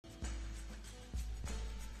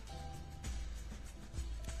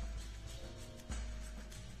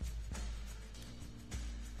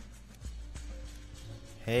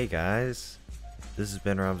Hey guys, this is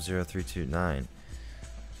BenRob0329.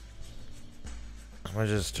 I'm gonna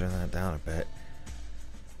just turn that down a bit.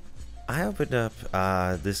 I opened up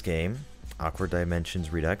this game, Awkward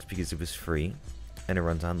Dimensions Redux, because it was free and it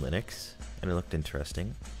runs on Linux and it looked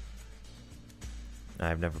interesting.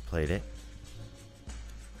 I've never played it.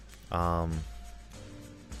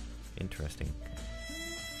 Interesting.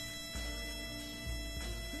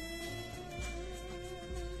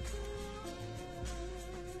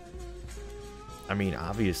 I mean,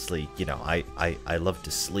 obviously, you know, I love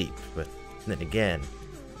to sleep, but then again,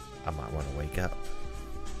 I might want to wake up.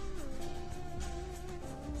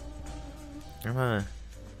 I'm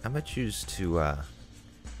gonna choose to,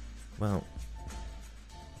 well,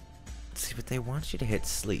 see, but they want you to hit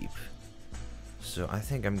sleep. So I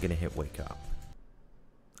think I'm gonna hit wake up.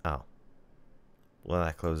 Oh. Well,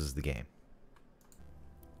 that closes the game.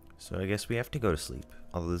 So I guess we have to go to sleep.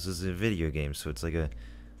 Although this is a video game, so it's like a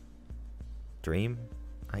dream,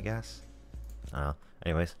 I guess. I don't know.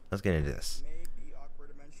 Anyways, let's get into this. May be awkward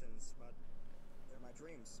dimensions, but they're my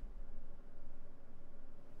dreams.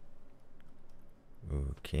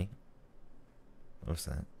 Okay. What's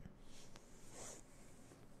that?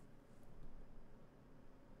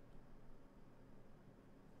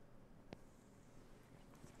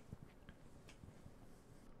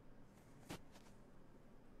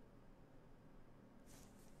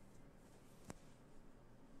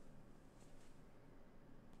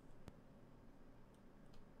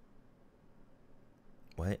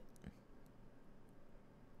 What?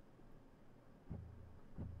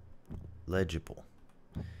 Legible.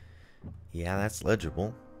 Yeah, that's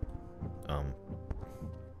legible. Oh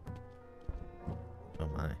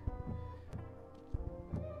my.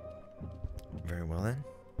 Very well then.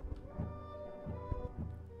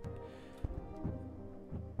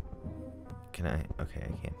 Can I? Okay,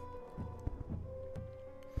 I can.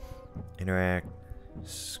 Interact.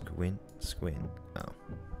 Squint. Oh.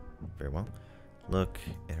 Very well. Look,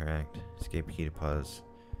 interact, escape key to pause,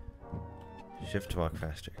 shift to walk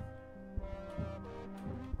faster.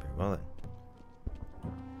 Very well then.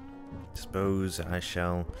 Suppose I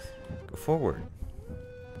shall go forward.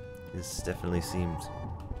 This definitely seems...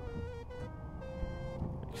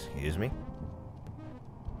 Excuse me?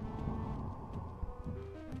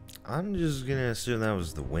 I'm just gonna assume that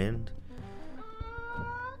was the wind.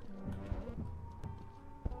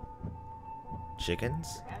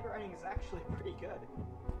 Chickens? Handwriting is actually pretty good.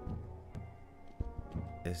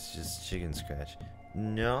 It's just chicken scratch.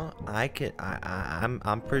 No, I can.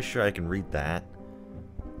 I'm pretty sure I can read that.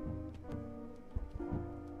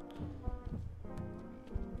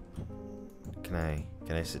 Can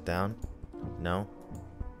I sit down? No.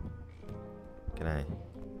 Can I?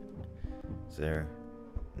 Is there?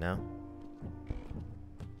 No.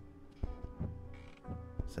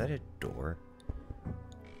 Is that a door?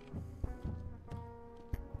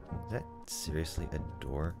 Is that seriously a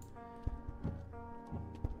door?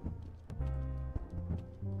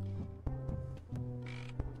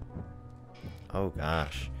 Oh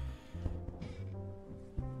gosh.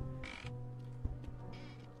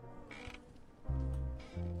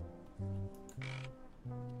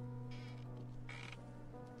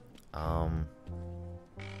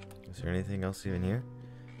 Is there anything else even here?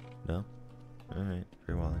 No? Alright,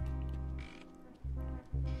 very well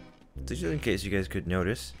then. Just in case you guys could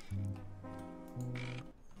notice.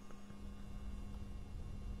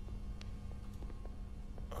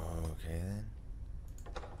 Okay then.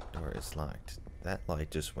 Door is locked. That light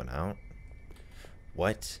just went out.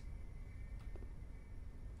 What?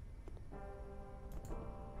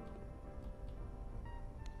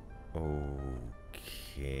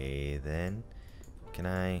 Okay then. Can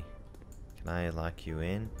I lock you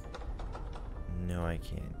in? No, I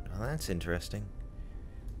can't. Well, that's interesting.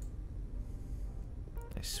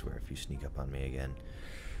 I swear if you sneak up on me again.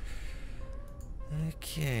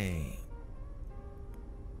 Okay.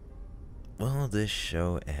 Will this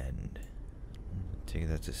show end? Take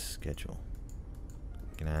that to schedule.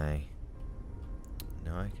 Can I?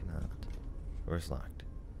 No, I cannot. Door's locked.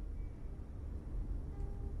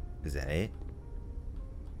 Is that it?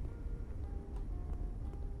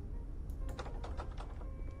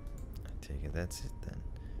 I take it that's it then.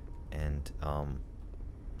 And,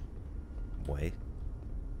 wait.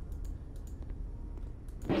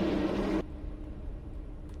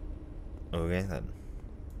 Okay then.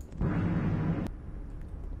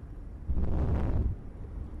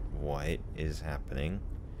 What is happening?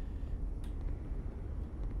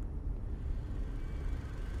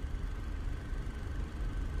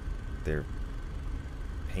 They're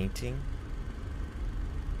painting?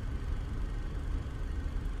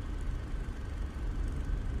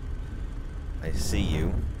 I see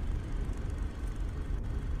you.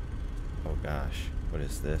 Oh gosh, what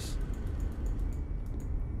is this?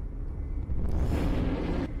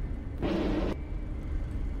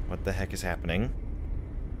 What the heck is happening?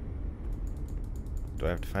 Do I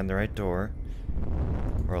have to find the right door?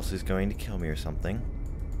 Or else he's going to kill me or something.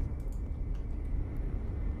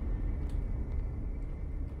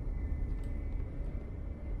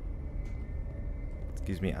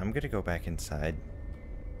 Excuse me, I'm gonna go back inside.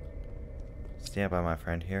 Stand by my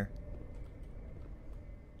friend here.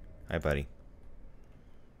 Hi, buddy.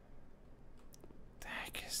 The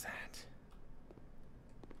heck is that?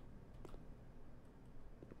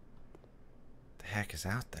 The heck is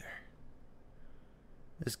out there?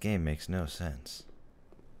 This game makes no sense.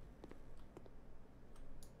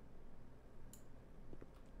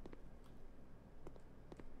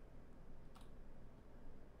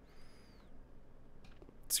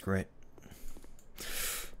 It's great.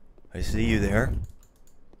 I see you there.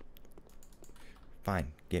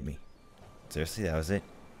 Fine, get me. Seriously, that was it?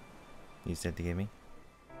 You said to get me?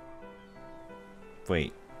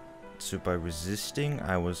 Wait. So by resisting,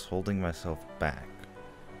 I was holding myself back.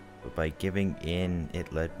 But by giving in,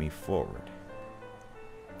 it led me forward.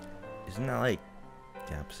 Isn't that like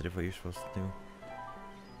the opposite of what you're supposed to do?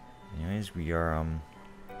 Anyways, we are on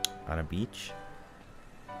a beach.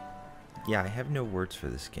 Yeah, I have no words for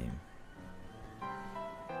this game.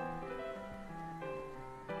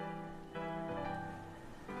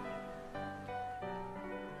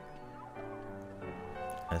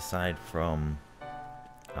 Aside from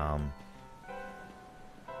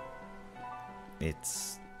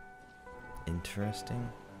it's interesting.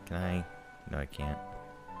 Can I? No, I can't.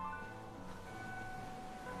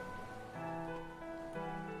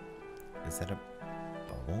 Is that a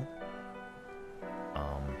bubble?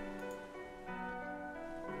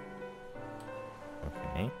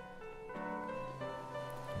 Okay.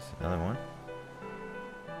 There's another one.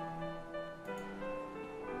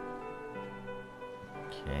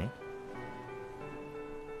 Okay.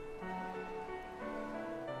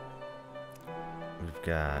 We've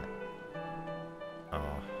got a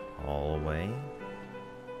hallway.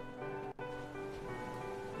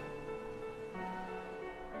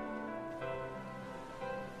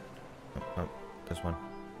 Oh, there's one.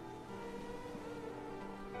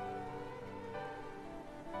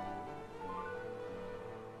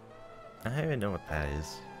 I don't even know what that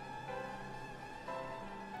is.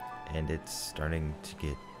 And it's starting to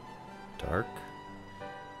get dark.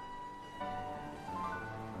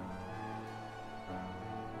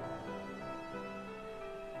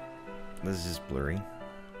 This is blurry.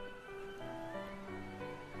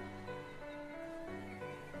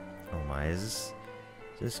 Oh my, is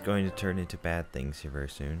this going to turn into bad things here very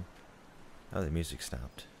soon? Oh, the music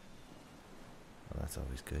stopped. Well, that's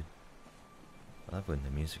always good. I love when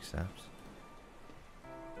the music stops.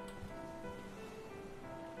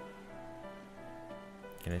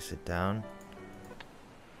 Can I sit down?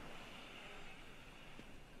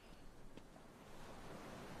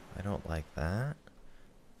 I don't like that.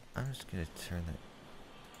 I'm just gonna turn that.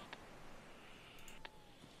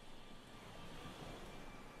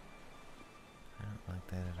 I don't like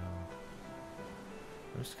that at all.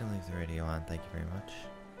 I'm just gonna leave the radio on, thank you very much.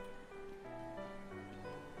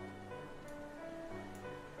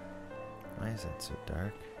 Why is that so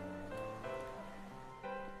dark?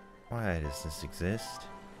 Why does this exist?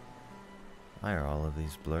 Why are all of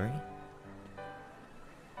these blurry?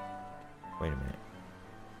 Wait a minute.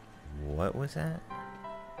 What was that?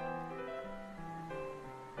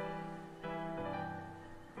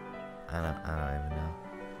 I don't even know.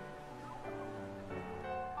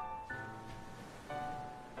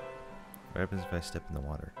 What happens if I step in the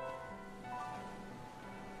water?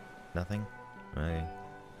 Nothing? Okay.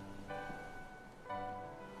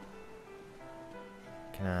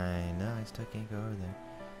 Can I? No, I still can't go over there.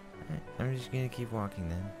 Alright, I'm just gonna keep walking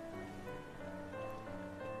then.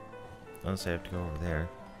 Unless I have to go over there.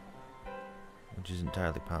 Which is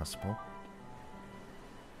entirely possible.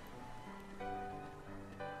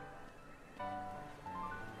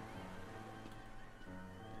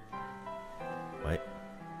 Wait.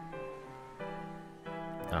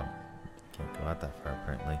 Oh. Can't go out that far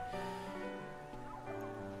apparently.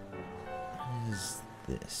 What is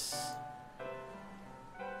this?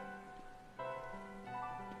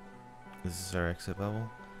 Is this our exit bubble?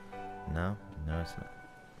 No? No, it's not.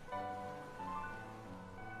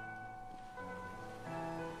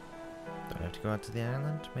 Do I have to go out to the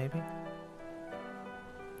island, maybe?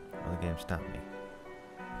 Well, the game stopped me.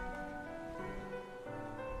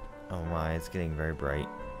 Oh my, it's getting very bright.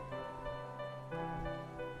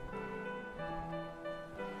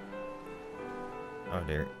 Oh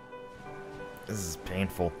dear. This is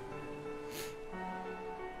painful.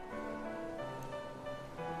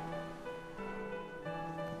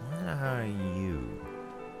 What are you?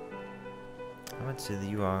 I would say that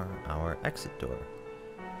you are our exit door.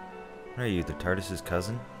 What are you, the TARDIS's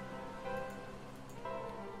cousin?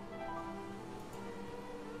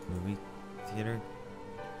 Movie theater?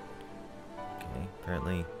 Okay,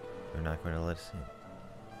 apparently they're not going to let us in.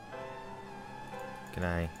 Can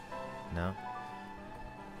I? No?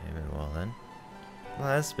 Okay, very well then. Well,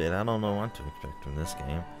 that's bit. I don't know what to expect from this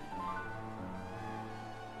game.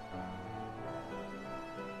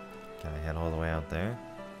 Can I head all the way out there?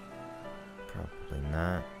 Probably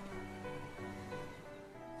not.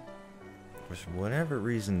 For whatever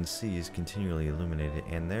reason, the sea is continually illuminated,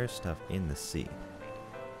 and there's stuff in the sea.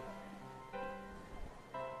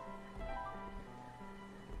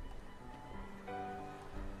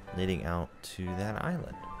 Leading out to that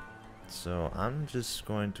island. So I'm just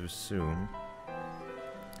going to assume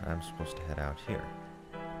I'm supposed to head out here.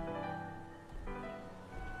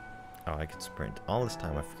 Oh, I can sprint. All this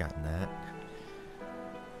time I've forgotten that.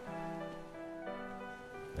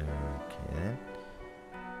 Okay then.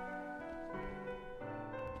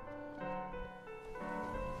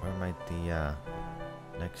 Where might the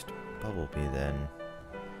next bubble be then?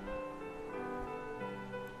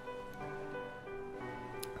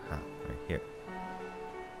 Aha, right here.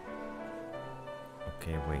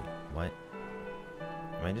 Okay, wait, what?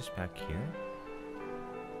 Am I just back here?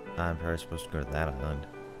 I'm probably supposed to go to that island.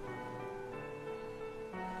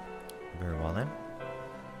 Very well then.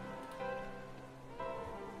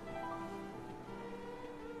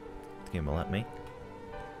 The game will let me.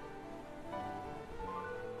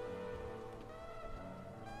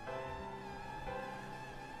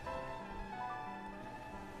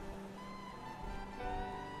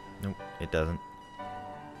 Nope, it doesn't.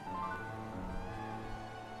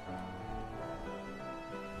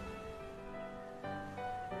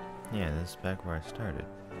 Yeah, this is back where I started.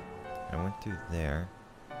 I went through there.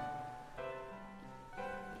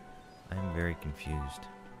 I'm very confused.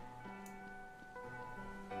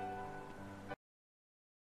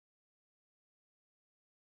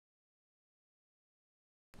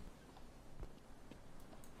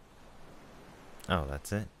 Oh,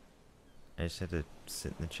 that's it? I just had to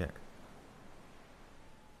sit in the chair.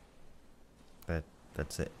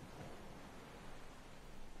 That's it.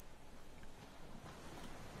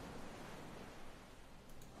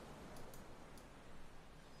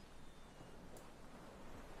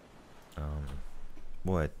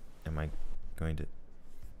 What am I going to...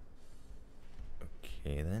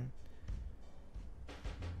 Okay then.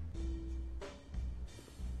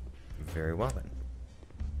 Very well then.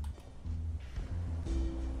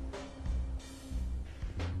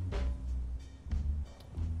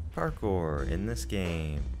 Parkour in this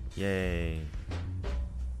game. Yay.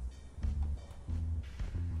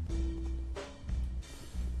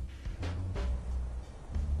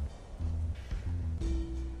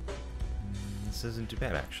 This isn't too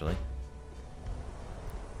bad actually.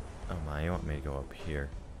 Oh my, you want me to go up here?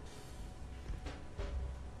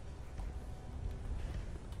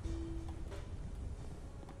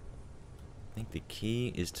 I think the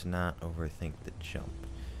key is to not overthink the jump.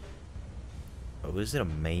 Oh, is it a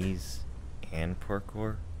maze and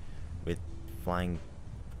parkour with flying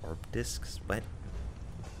orb discs? What?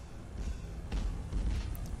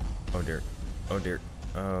 Oh dear. Oh dear.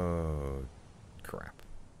 Oh crap.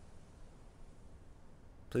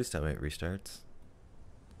 Please tell me it restarts.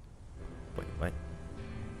 Wait, what?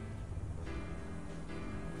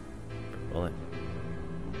 Bullet.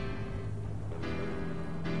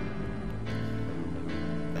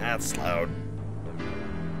 That's loud.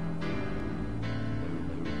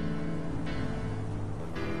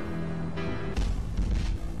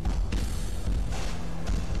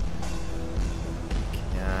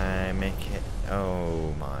 Can I make it?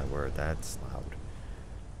 Oh my word, that's loud.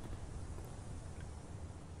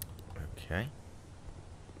 Okay.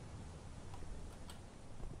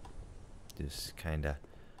 Just kinda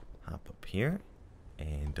hop up here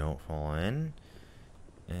and don't fall in.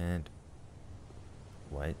 And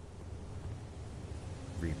what?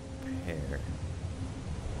 Repair.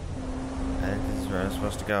 I think this is where I'm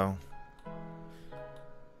supposed to go.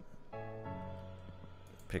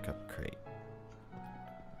 Pick up crate.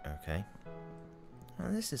 Okay. Oh,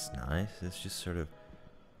 this is nice. It's just sort of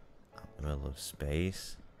out in the middle of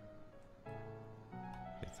space.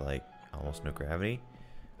 With like almost no gravity.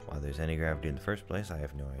 Why there's any gravity in the first place, I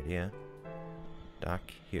have no idea. Dock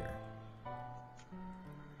here.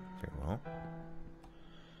 Very well.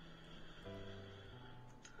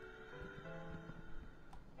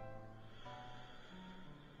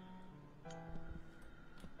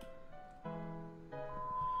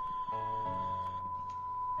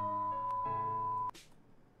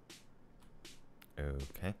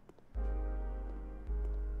 Okay.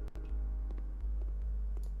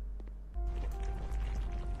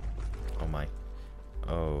 Oh my.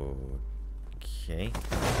 Okay.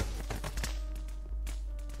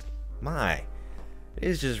 My. It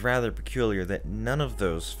is just rather peculiar that none of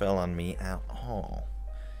those fell on me at all.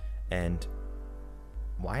 And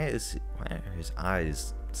why are his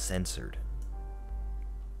eyes censored?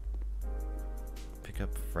 Pick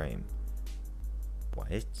up frame.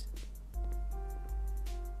 What?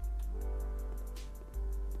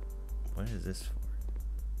 What is this for?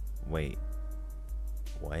 Wait.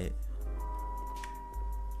 What?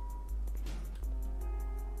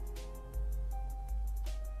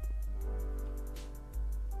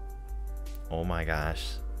 Oh my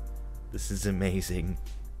gosh. This is amazing.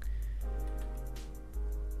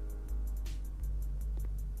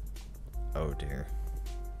 Oh dear.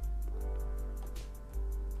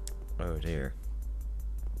 Oh dear.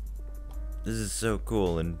 This is so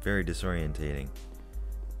cool and very disorientating.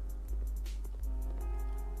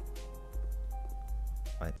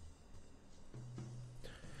 What?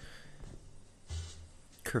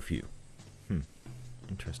 Curfew.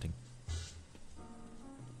 Interesting.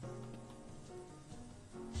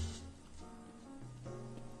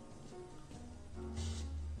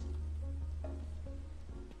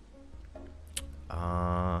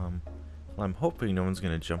 Well, I'm hoping no one's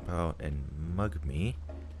gonna jump out and mug me.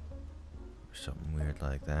 Or something weird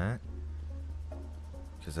like that.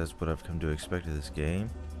 Because that's what I've come to expect of this game.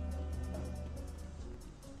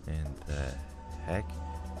 And the heck?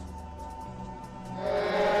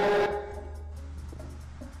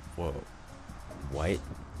 Whoa. What?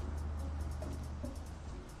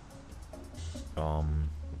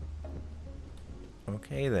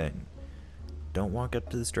 Okay then. Don't walk up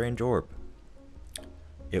to the strange orb.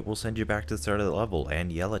 It will send you back to the start of the level and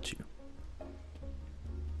yell at you.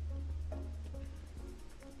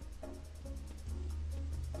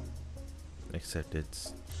 Except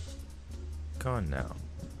it's gone now.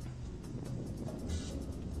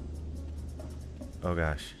 Oh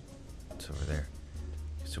gosh. It's over there.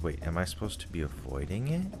 So wait, am I supposed to be avoiding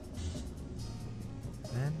it?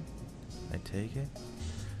 Then? I take it?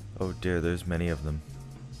 Oh dear, there's many of them.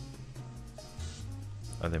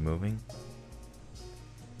 Are they moving?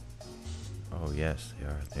 Oh yes, they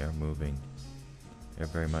are. They are moving. They're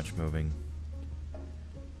very much moving.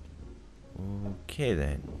 Okay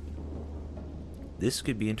then. This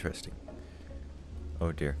could be interesting.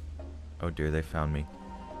 Oh dear. Oh dear, they found me.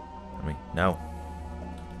 No.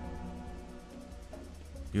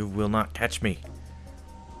 You will not catch me.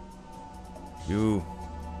 You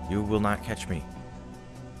will not catch me.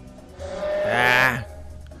 Ah!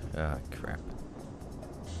 Ah, crap.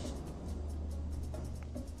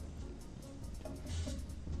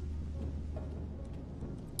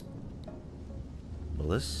 Well,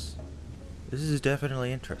 this is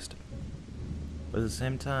definitely interesting. But at the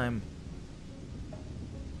same time,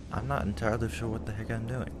 I'm not entirely sure what the heck I'm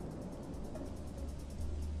doing.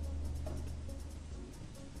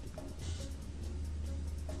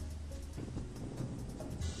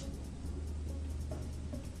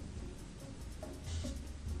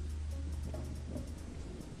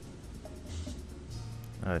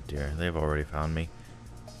 Oh dear, they've already found me.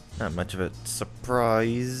 Not much of a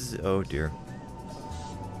surprise. Oh dear.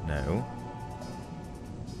 No.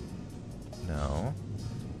 No.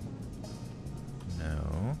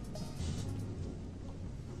 No.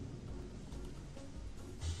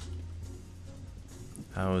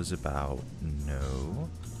 How's about no?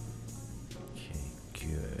 Okay,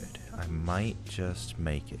 good. I might just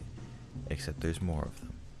make it. Except there's more of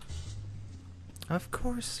them. Of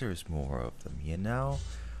course there's more of them, you know?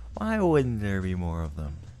 Why wouldn't there be more of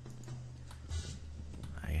them?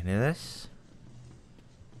 I can do this.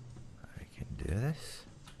 I can do this.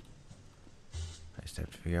 I just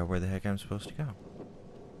have to figure out where the heck I'm supposed to go.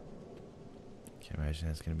 Can't imagine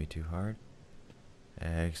that's gonna be too hard.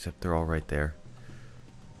 Except they're all right there.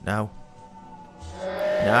 No.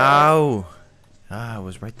 No! Ah, it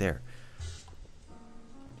was right there.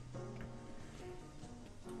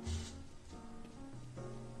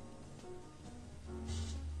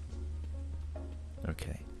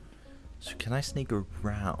 Okay. So can I sneak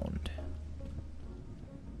around?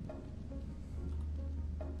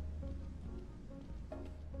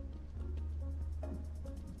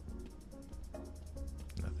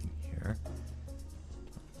 Nothing here.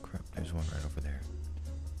 Oh, crap, there's one right over there.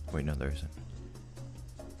 Wait, no, there isn't.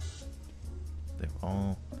 They've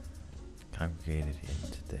all congregated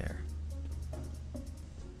into there.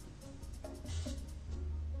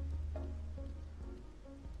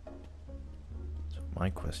 So my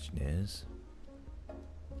question is,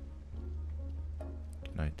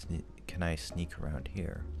 can I sneak around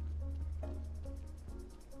here?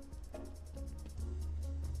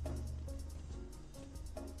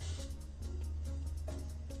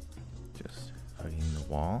 Just hugging the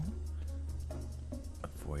wall,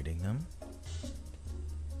 avoiding them.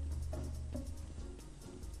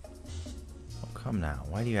 Oh, come now.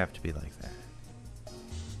 Why do you have to be like that?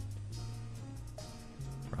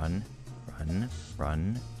 Run, run,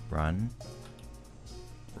 run, run,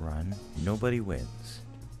 run. Nobody wins.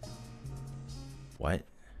 What?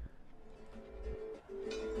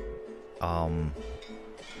 Am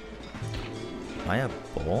I a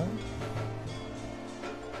bull?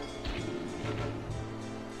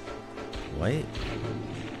 What?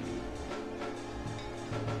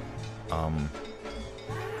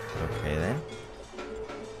 Okay then.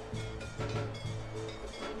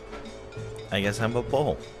 I guess I'm a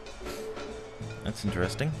bull. That's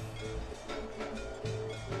interesting.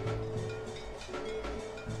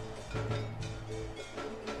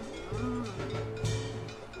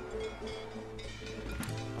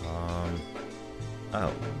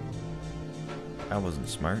 Oh. That wasn't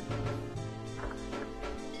smart.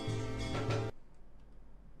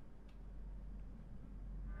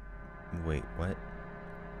 Wait, what?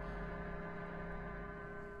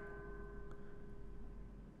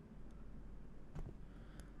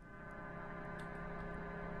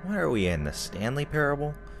 What are we in? The Stanley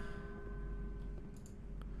Parable?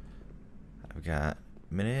 I've got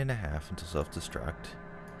a minute and a half until self-destruct.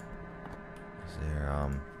 Is there,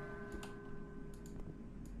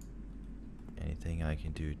 anything I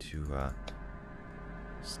can do to,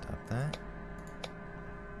 stop that?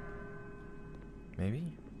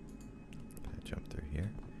 Maybe? Can I jump through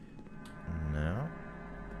here? No.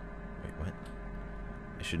 Wait, what?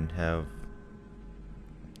 I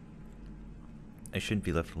shouldn't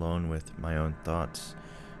be left alone with my own thoughts.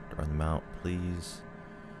 Draw them out, please.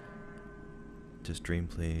 Just dream,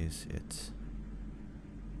 please. It's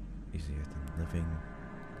easier than living.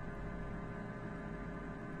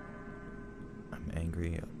 I'm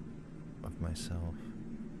angry of myself.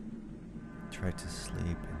 Try to sleep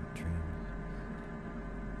and dream.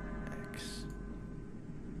 X.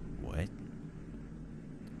 What?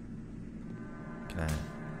 Can I?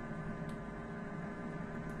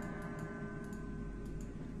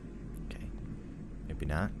 Okay. Maybe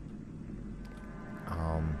not.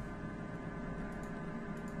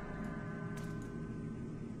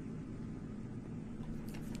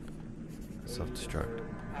 Self-destruct.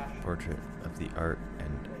 Portrait of the art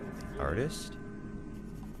and the artist.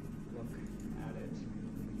 Look at it.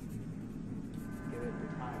 Give it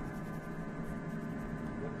your time.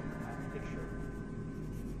 Look at the picture.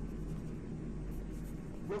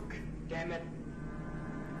 Look, damn it.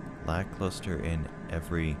 Lackluster in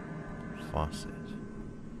every faucet.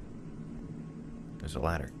 There's a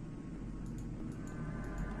ladder.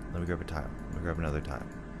 Let me grab a tile. Let me grab another tile.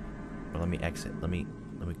 Or let me exit. Let me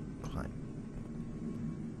climb.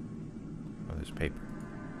 Oh, there's paper.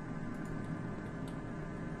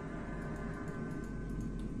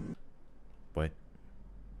 What?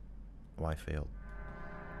 Oh, I failed.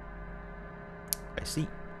 I see.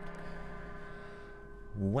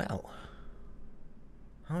 Well,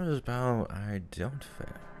 how about I don't fail?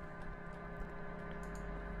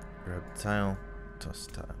 Grab the tile, toss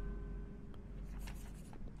the tile.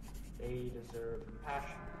 They deserve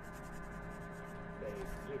compassion. They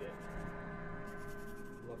need it.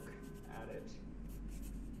 Look at it.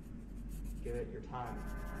 Give it your time.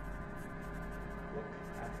 Look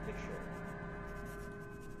at the picture.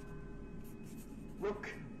 Look,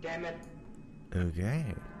 damn it.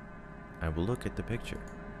 Okay. I will look at the picture.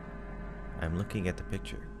 I'm looking at the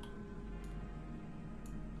picture.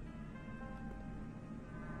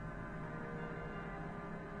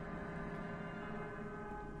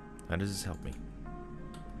 How does this help me?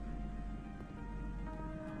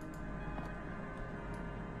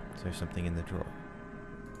 Is there something in the drawer?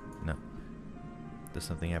 No. Does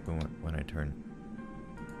something happen when I turn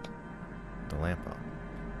the lamp on?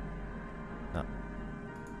 No.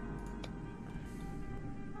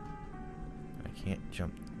 I can't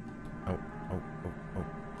jump. Oh.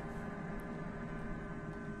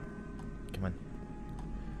 Come on.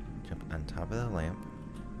 Jump on top of the lamp.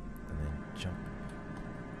 And then jump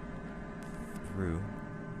through.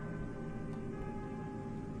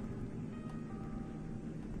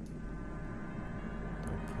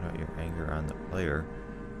 Don't put out your anger on the player.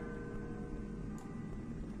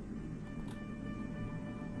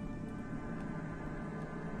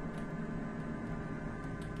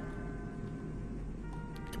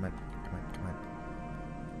 Come on.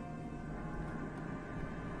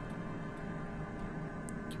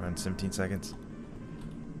 Come on, 17 seconds.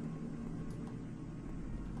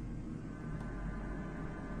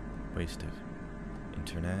 Waste of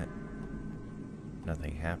internet.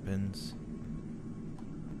 Nothing happens.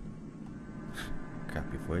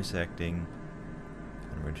 Crappy voice acting.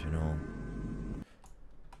 Unoriginal.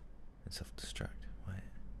 And self-destruct. What?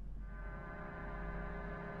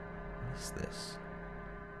 What is this?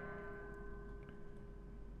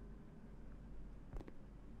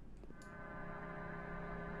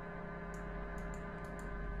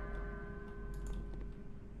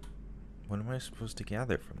 What am I supposed to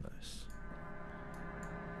gather from this?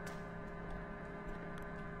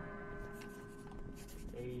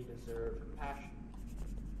 They deserve compassion.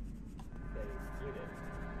 They need it.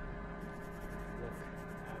 Look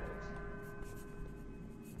at it.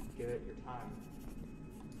 Give it your time.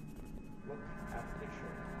 Look at the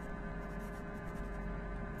picture.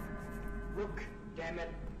 Look, damn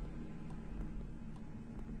it.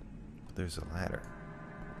 There's a ladder.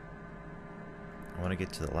 I want to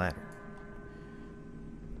get to the ladder.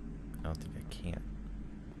 I don't think I can.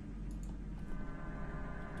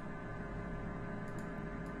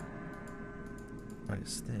 What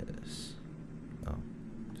is this? Oh,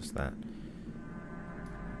 just that.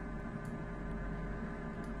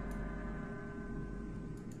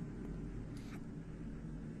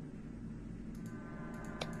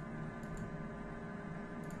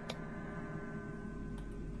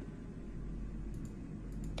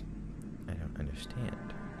 I don't understand.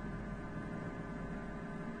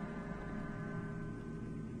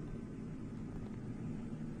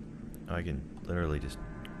 Oh, I can literally just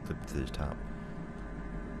clip to the top.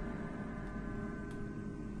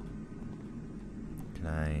 Can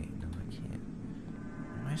I? No, I can't.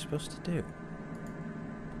 What am I supposed to do?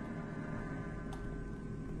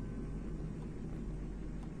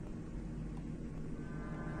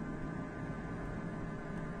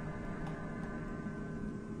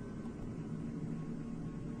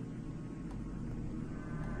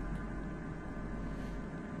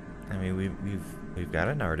 I mean, we've got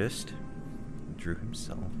an artist, drew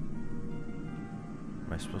himself. Am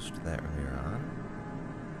I supposed to do that earlier on?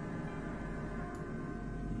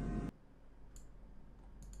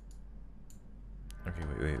 Okay,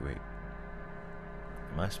 wait.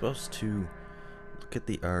 Am I supposed to look at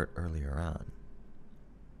the art earlier on?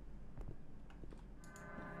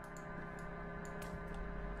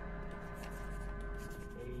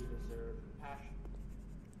 They deserve compassion.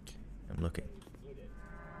 Okay, I'm looking. They need it.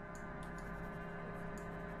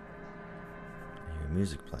 I hear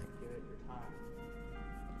music playing. Give it your time.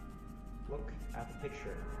 Look at the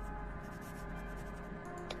picture.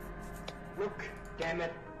 Look, damn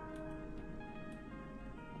it.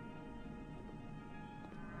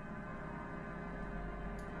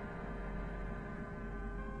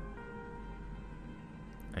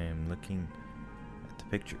 I am looking at the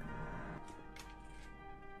picture.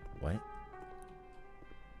 What?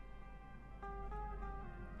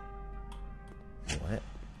 What?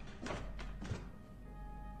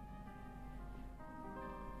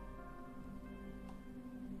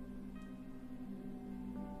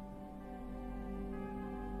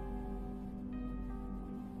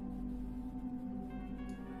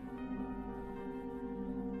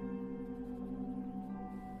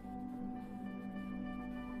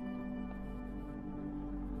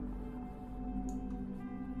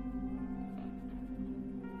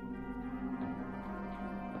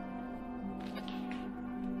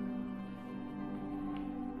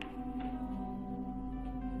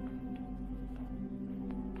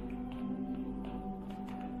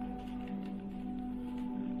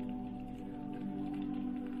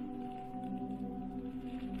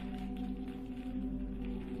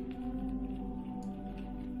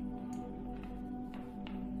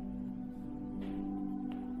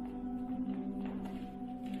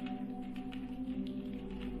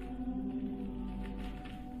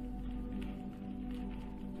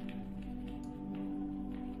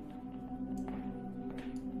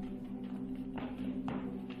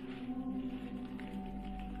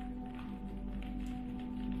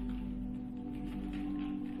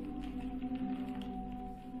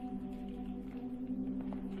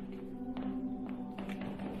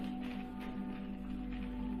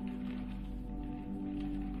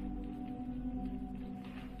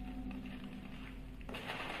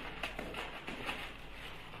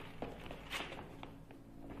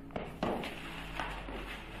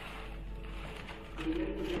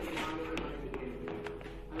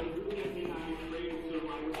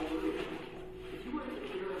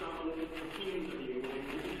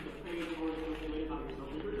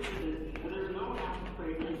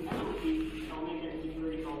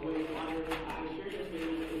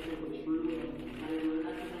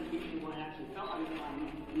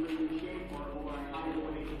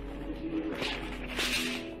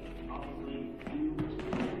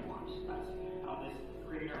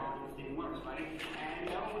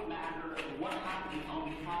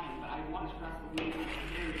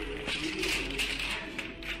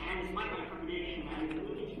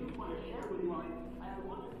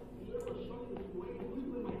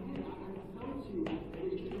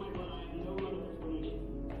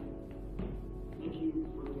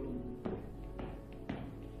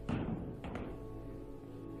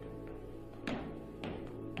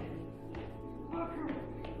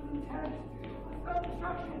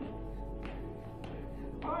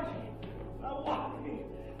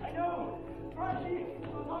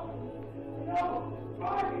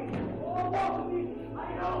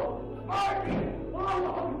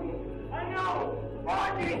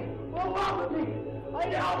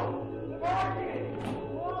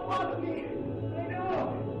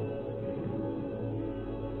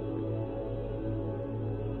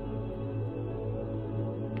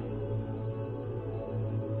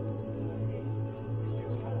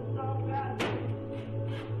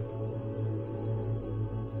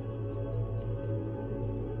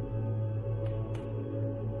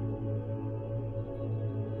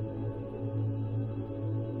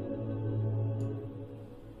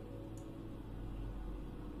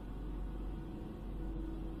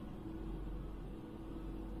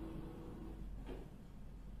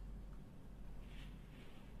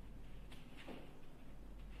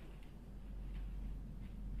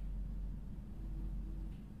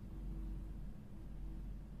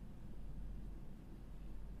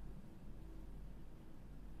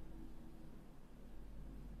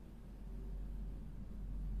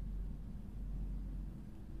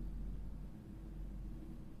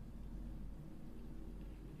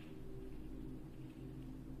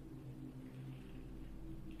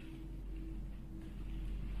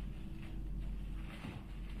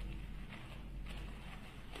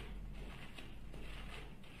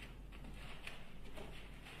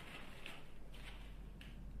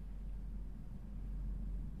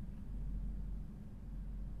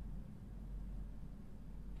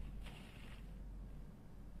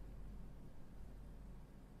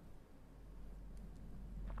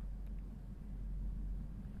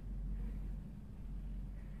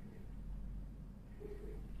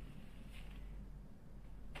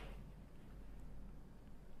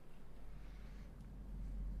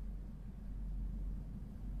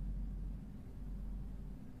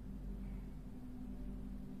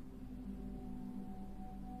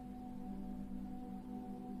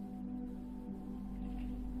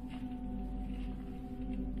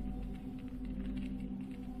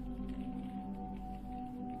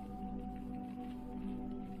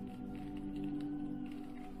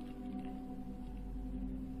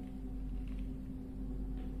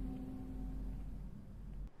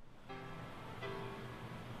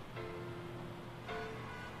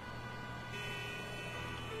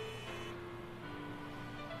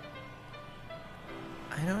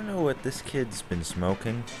 I don't know what this kid's been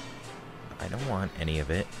smoking. I don't want any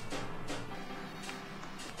of it.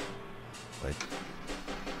 But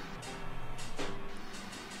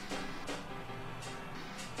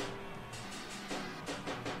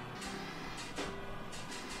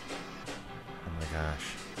oh my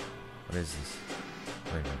gosh. What is this?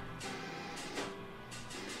 Wait a minute.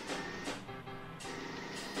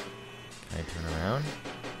 Can I turn around?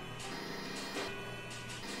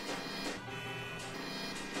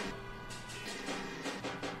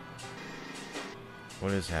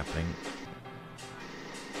 What is happening?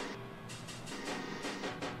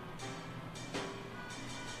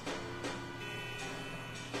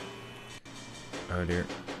 Oh dear.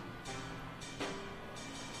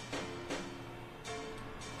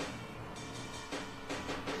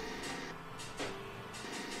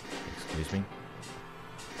 Excuse me?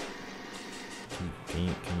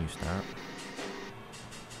 Can you stop?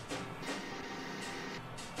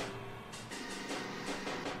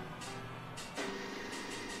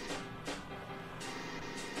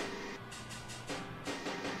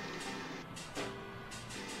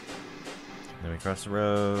 Let me cross the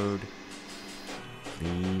road.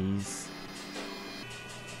 Please.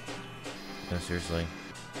 No, seriously.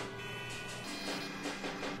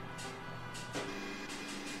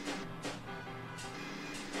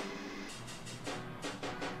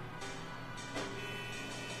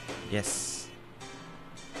 Yes.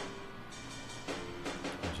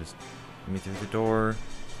 Just let me through the door.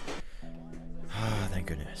 Ah, thank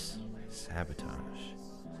goodness. Sabotage.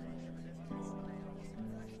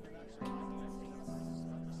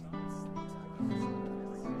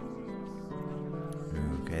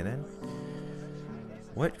 Okay then.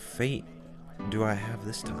 What fate do I have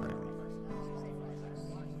this time?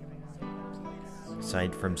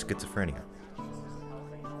 Aside from schizophrenia.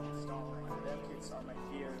 It's on my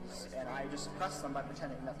fears, and I just suppress them by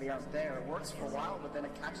pretending that they aren't there. It works for a while, but then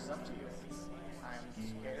it catches up to you. I'm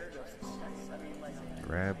scared of sex. I mean, like,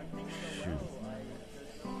 Grab, when things go shoot.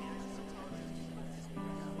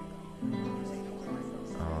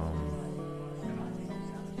 well,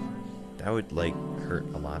 That would like hurt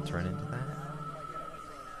a lot to run into that.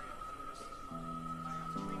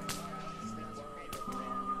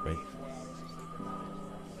 Wait.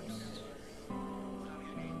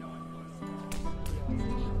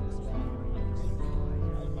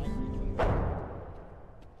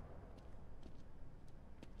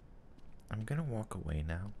 I'm gonna walk away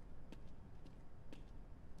now.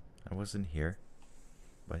 I wasn't here,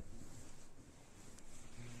 but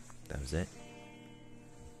that was it.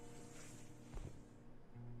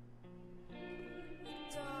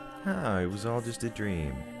 Ah, it was all just a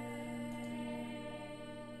dream.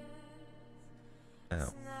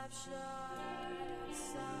 Oh.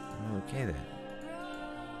 Okay then.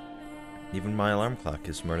 Even my alarm clock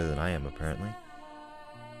is smarter than I am, apparently.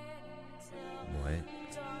 What?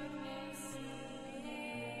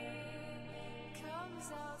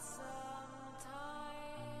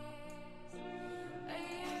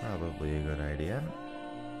 Probably a good idea.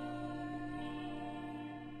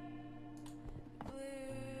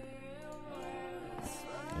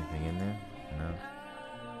 Anything in there? No.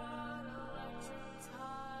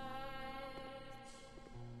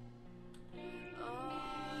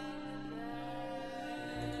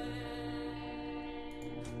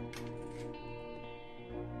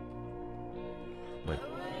 Wait.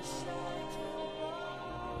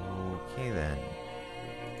 Okay then.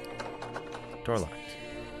 Door locked.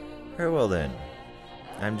 Very well then.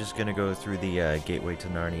 I'm just gonna go through the gateway to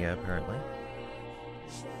Narnia, apparently.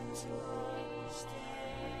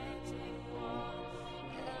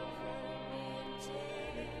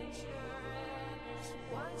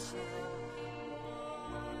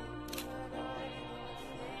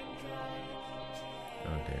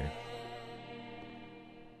 Oh dear.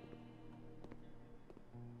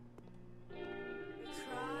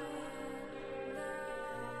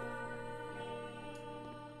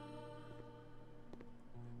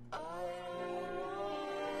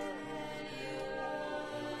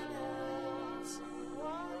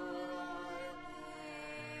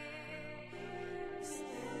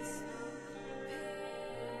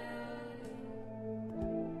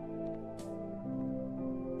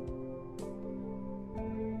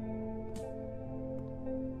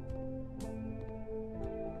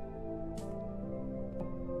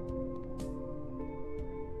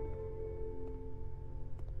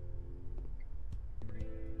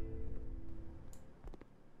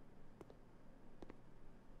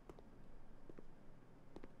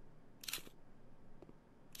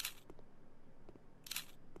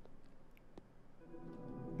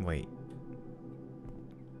 Wait.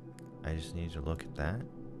 I just need to look at that.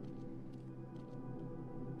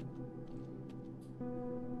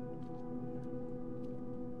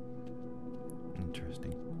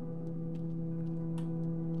 Interesting.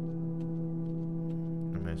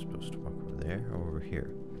 Am I supposed to walk over there or over here?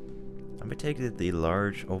 I'm gonna take that the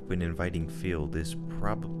large, open, inviting field is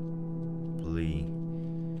probably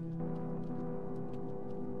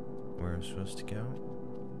where I'm supposed to go.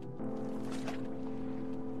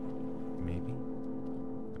 Maybe.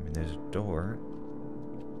 I mean, there's a door.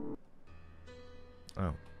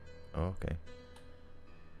 Oh. Oh, okay.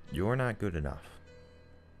 You're not good enough.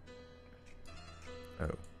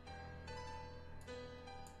 Oh.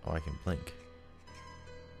 Oh, I can blink.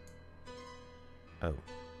 Oh.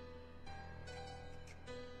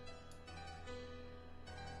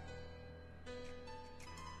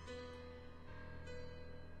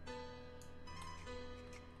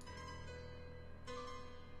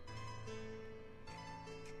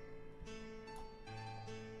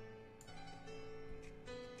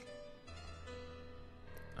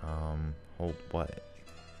 Hold what?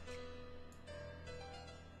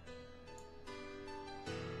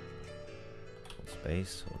 Hold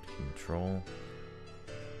space, hold control.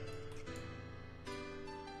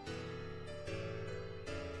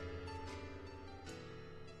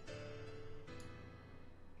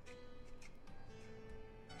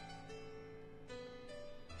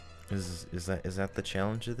 Is that the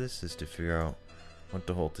challenge of this? Is to figure out what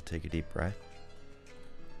to hold to take a deep breath?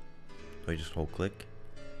 Do I just hold click?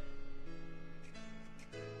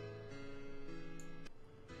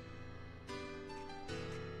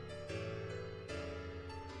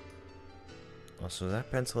 Also, is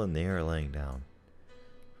that pencil in the air or laying down?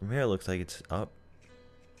 From here it looks like it's up.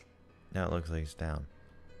 Now it looks like it's down.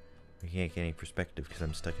 I can't get any perspective because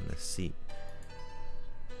I'm stuck in this seat.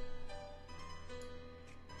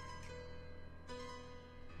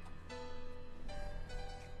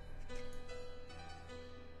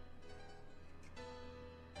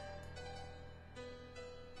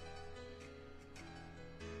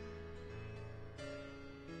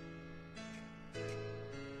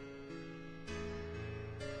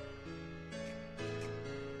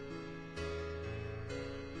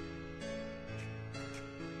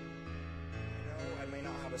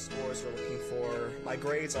 scores you're looking for. My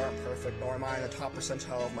grades aren't perfect, nor am I in the top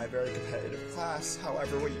percentile of my very competitive class.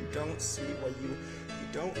 However, what you don't see, what you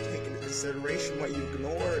don't take into consideration, what you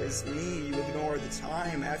ignore is me. You ignore the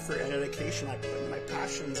time, effort, and dedication I put into my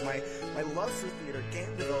passions, my love for theater,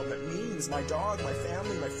 game development, memes, my dog, my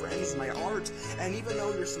family, my friends, my art. And even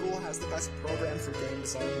though your school has the best program for game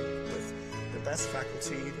design with the best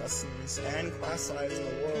faculty, lessons, and class size in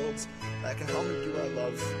the world that can help me do what I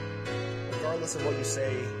love, regardless of what you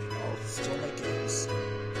say, I'll still make games.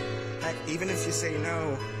 Heck, even if you say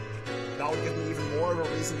no, that will give me even more of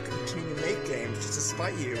a reason to continue to make games, just to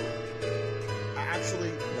spite you.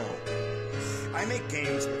 Actually, no. I make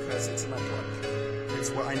games because it's in my blood. It's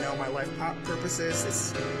what I know my life purpose is.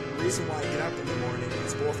 It's the reason why I get up in the morning.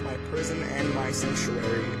 It's both my prison and my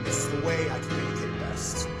sanctuary. It's the way I communicate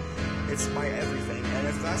best. It's my everything, and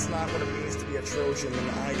if that's not what it means to be a Trojan, then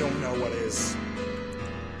I don't know what is.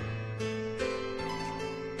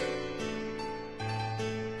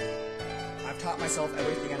 I've taught myself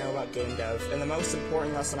everything I know about game dev, and the most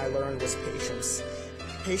important lesson I learned was patience.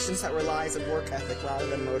 Patience that relies on work ethic rather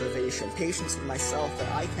than motivation. Patience with myself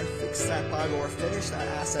that I can fix that bug or finish that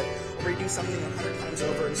asset or redo something 100 times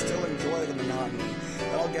over and still enjoy the monotony.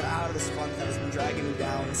 That I'll get out of this funk that has been dragging me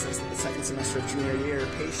down since the second semester of junior year.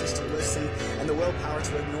 Patience to listen and the willpower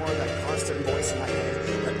to ignore that constant voice in my head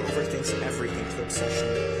that overthinks everything to obsession,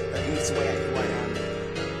 that eats away at who I am.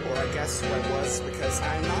 Or I guess who I was, because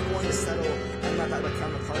I'm not going to settle and let that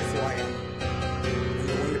become a part of who I am. I'm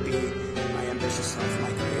going to be ambitious self,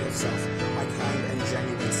 my creative self, my kind and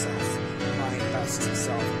genuine self, my best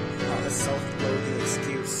self, not a self-loathing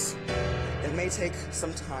excuse. It may take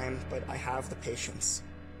some time, but I have the patience.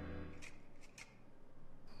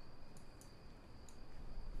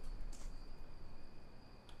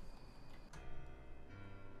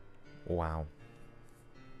 Wow.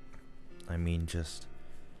 I mean, just...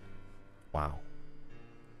 wow.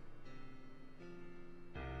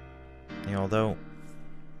 You know,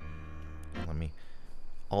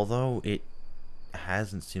 although it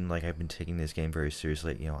hasn't seemed like I've been taking this game very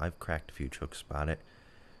seriously, you know, I've cracked a few jokes about it.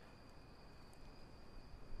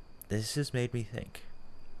 This has made me think.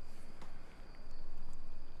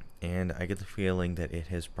 And I get the feeling that it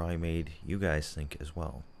has probably made you guys think as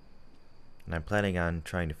well. And I'm planning on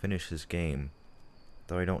trying to finish this game,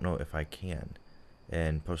 though I don't know if I can,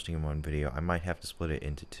 and posting in one video. I might have to split it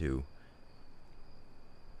into two.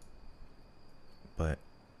 But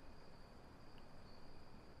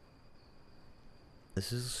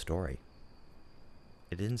this is a story.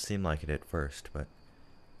 It didn't seem like it at first, but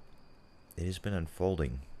it has been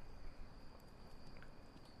unfolding.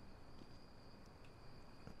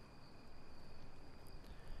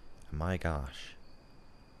 My gosh,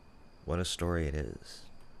 what a story it is.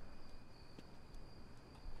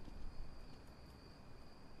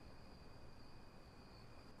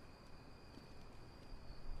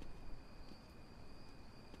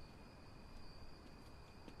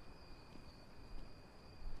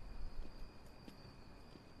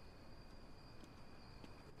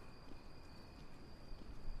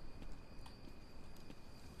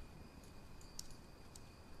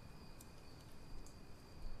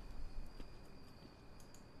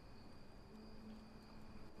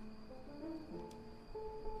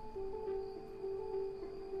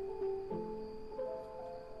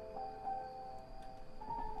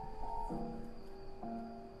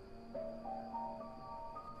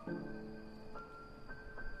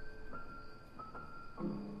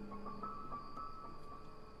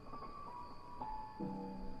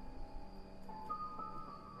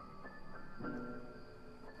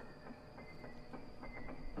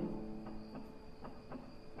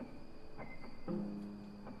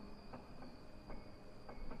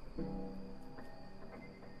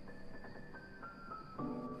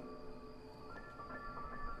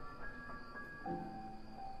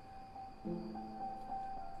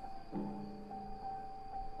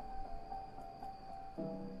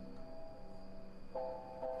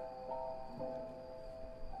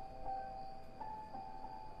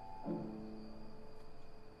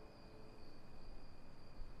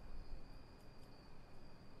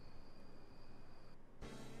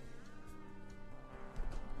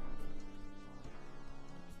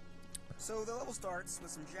 So the level starts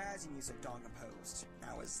with some jazzy music Dawn composed.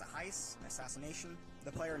 Now as a heist, an assassination,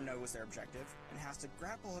 the player knows their objective and has to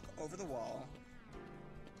grapple hook over the wall,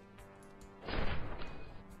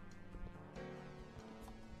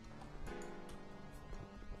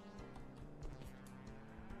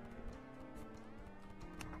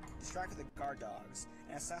 distract the guard dogs,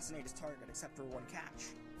 and assassinate his target except for one catch.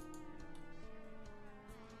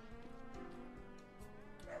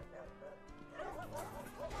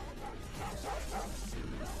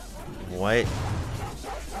 What?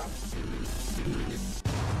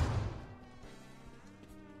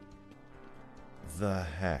 The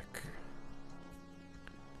heck?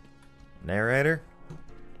 Narrator?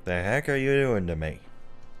 The heck are you doing to me?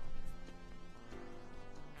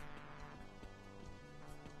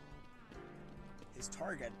 His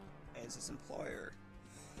target is his employer.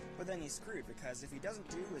 But then he's screwed, because if he doesn't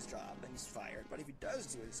do his job, then he's fired. But if he does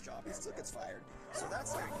do his job, he still gets fired. So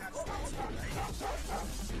that's like a catch-22, right?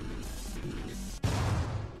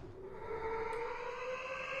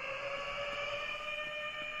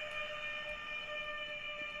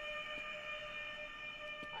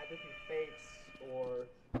 Either through fates or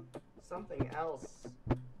something else,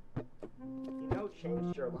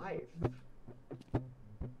 changed your life.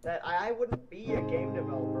 That I wouldn't be a game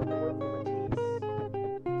developer for Matisse.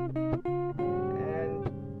 And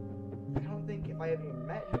I don't think if I had even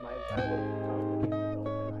met him, I would have become a game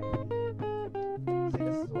developer. See,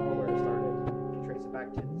 this is where it started. You can trace it back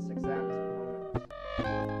to the 6th moment,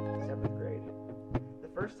 7th grade. The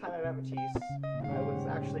first time I met Matisse, I was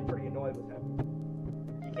actually pretty annoyed with him.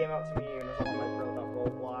 He came out to me and was all like real about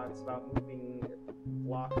roadblocks, about moving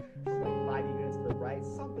block like 5 units to the right,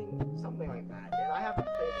 something like that. And I haven't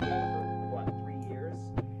played the game for 3 years.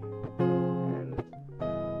 And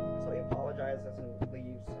so he apologizes and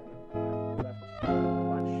leaves, and I left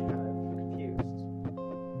lunch kind of confused.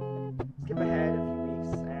 Skip ahead a few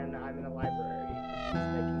weeks, and I'm in a library. He's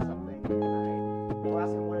making something, and I'll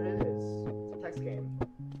ask him what it is. It's a text game.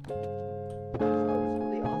 So I was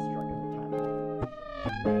really awestruck at the time. He made a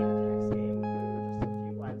text game with just a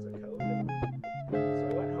few lines of code. So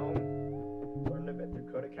I went home, learned a bit through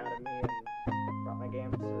Code Academy, and brought my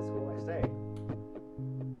games to the school I stay.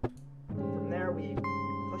 From there, we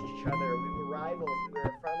pushed each other. We were rivals. We were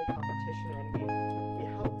a friendly competition, and we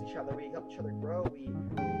helped each other. We helped each other grow. We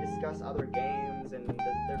discussed other games and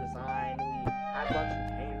their design. We had lunch in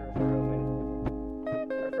Painter's room,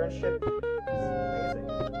 and our friendship was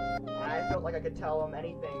amazing. I felt like I could tell him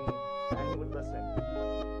anything, and he would listen.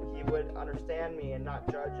 He would understand me and not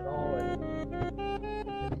judge at all, and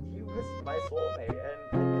he was my soulmate,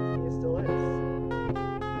 and he still is.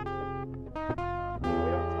 We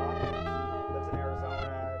don't talk. He lives in Arizona,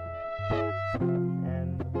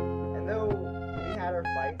 and though we had our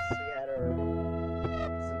fights, we had our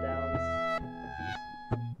ups and downs,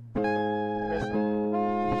 I miss him.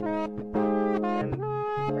 And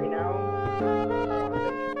right now, I want to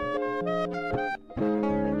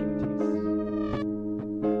thank you. Thank you,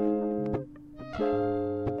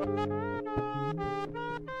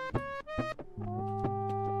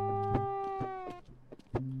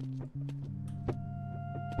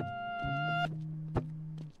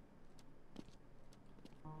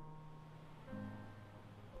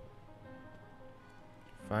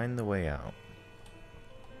 Find the way out.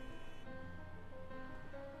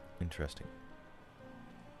 Interesting.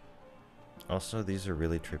 Also, these are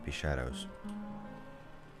really trippy shadows.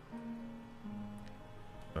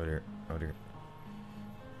 Oh dear, oh dear.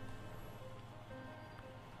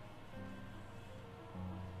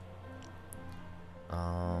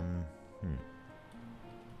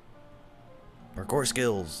 Parkour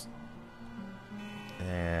skills!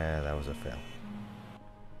 Yeah, that was a fail.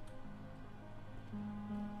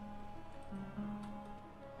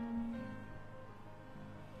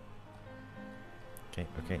 Okay,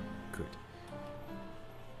 okay, good.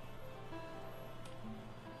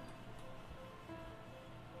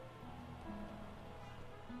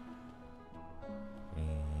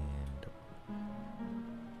 And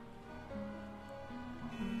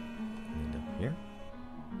up here.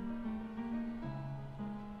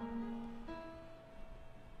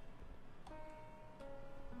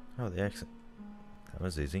 Oh, the exit. That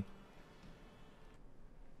was easy.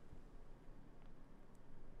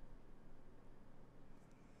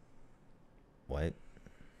 What?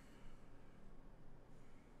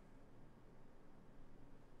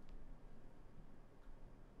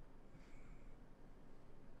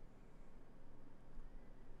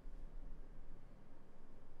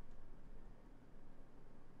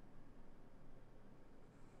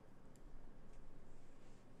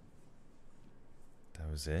 That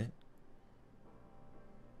was it?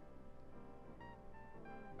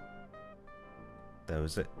 That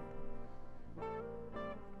was it.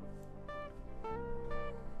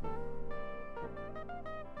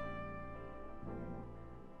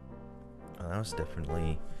 Well, that was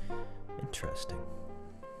definitely interesting.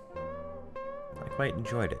 I quite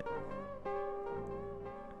enjoyed it.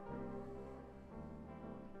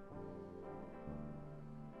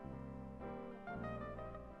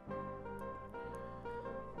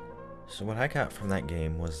 So what I got from that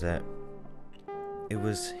game was that it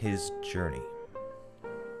was his journey.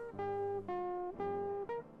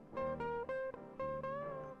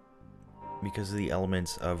 Because of the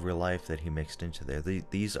elements of real life that he mixed into there.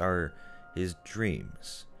 These are his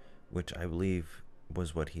dreams, which I believe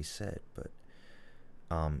was what he said, but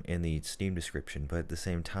in the Steam description. But at the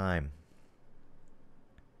same time,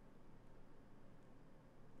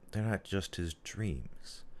 they're not just his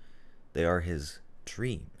dreams. They are his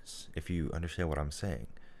dreams, if you understand what I'm saying.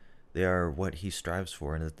 They are what he strives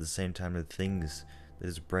for, and at the same time, the things that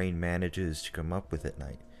his brain manages to come up with at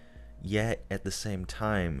night. Yet, at the same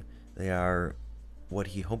time, they are what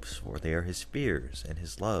he hopes for. They are his fears and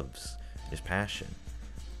his loves, his passion.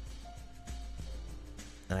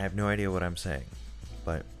 And I have no idea what I'm saying,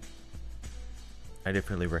 but I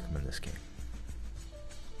definitely recommend this game.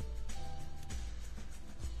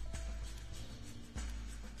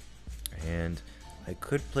 And I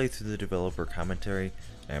could play through the developer commentary.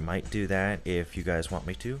 I might do that if you guys want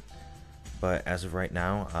me to. But as of right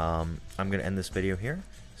now, I'm going to end this video here.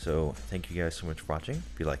 So thank you guys so much for watching.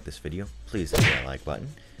 If you like this video, please hit that like button.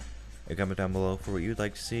 And comment down below for what you'd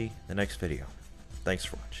like to see in the next video. Thanks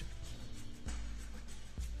for watching.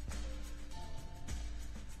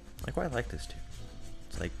 I quite like this too.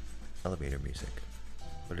 It's like elevator music,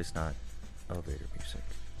 but it's not elevator music.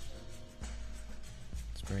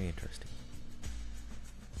 It's very interesting.